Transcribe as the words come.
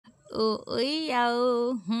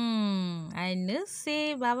I know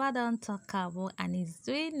say Baba don't talk about and he's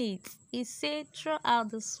doing it. He said throughout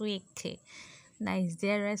this week na his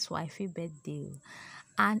dearest wifey birthday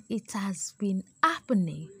and it has been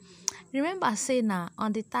happening. Remember say na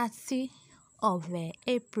on the 30th of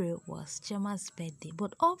April was Chioma's birthday,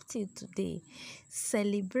 but up till today,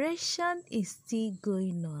 celebration is still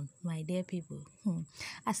going on, my dear people.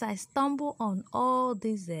 As I stumble on all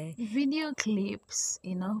these video clips,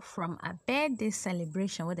 from a birthday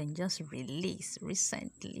celebration where they just released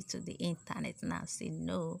recently to the internet, now say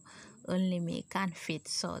no, only me can't fit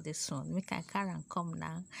so this one. We can carry and come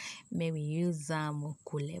now. Maybe use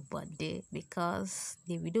kule birthday because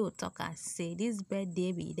Davido talk and say this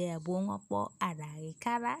birthday be there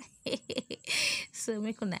so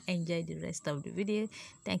make gonna enjoy the rest of the video.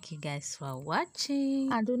 Thank you guys for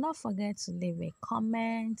watching and do not forget to leave a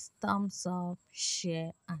comment, thumbs up,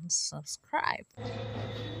 share and subscribe.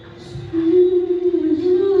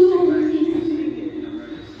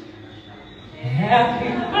 Happy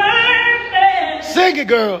birthday! Sing it,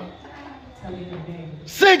 girl.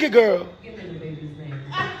 Sing it, girl. Give me the baby's name.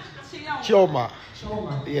 Chioma.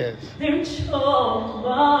 Chioma. Yes.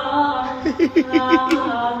 Chioma.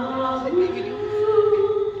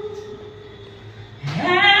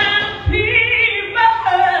 Happy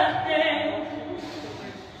birthday.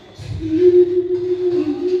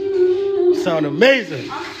 Sound amazing.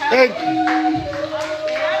 Thank you.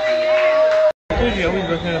 I told you I always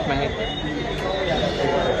working off my head.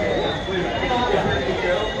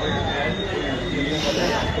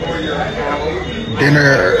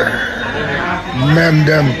 Dinner. Mem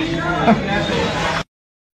them.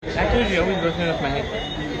 I told you I always working off my head.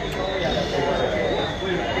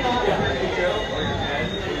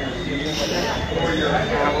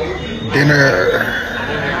 Dinner.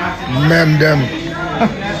 Mem them.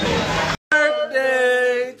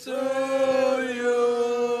 Birthday to you.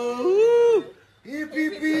 Hip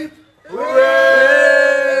hip hip. Hooray!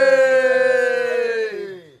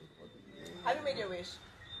 Have you made your wish?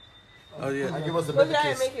 Oh yeah. Give us a What birthday did I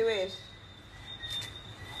kiss. make your wish?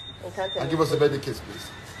 Give us a birthday kiss, please.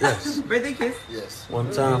 Yes. Birthday kiss? Yes.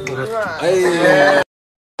 One time for the. Right. Hey.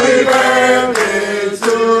 Happy birthday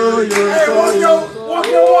to you. Hey, walk your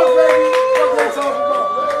walk, baby. Walk your talk about.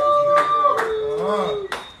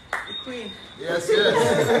 Yes, yes.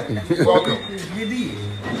 Welcome.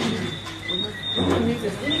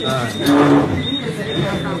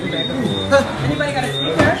 Anybody got a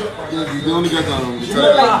speaker? You only got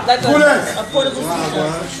Like a portable speaker.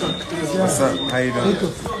 What's up? How you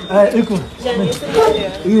doing? Jen, you sit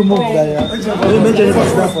here. You move there. You mention it for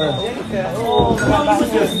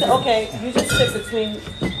Okay, you just sit between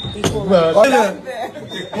equal. Wow.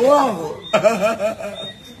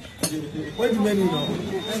 What do you mean,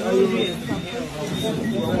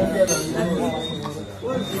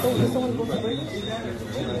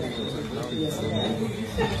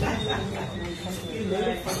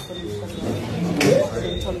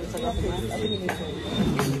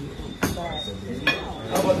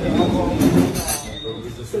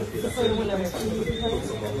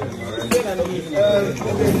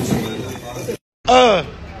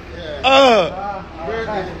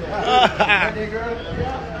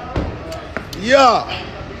 Yeah.